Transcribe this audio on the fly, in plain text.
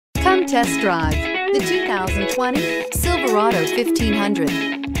Come test drive the 2020 Silverado 1500.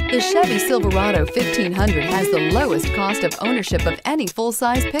 The Chevy Silverado 1500 has the lowest cost of ownership of any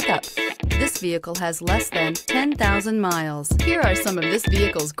full-size pickup. This vehicle has less than 10,000 miles. Here are some of this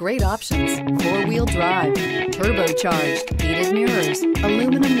vehicle's great options: four-wheel drive, turbocharged, heated mirrors,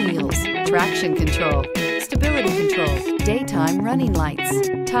 aluminum wheels, traction control, stability control, daytime running lights,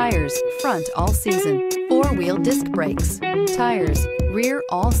 tires, front all season, four-wheel disc brakes, tires, rear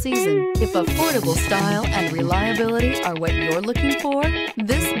all season. If affordable style and reliability are what you're looking for,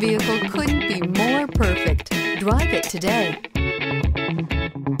 this vehicle couldn't be more perfect. Drive it today.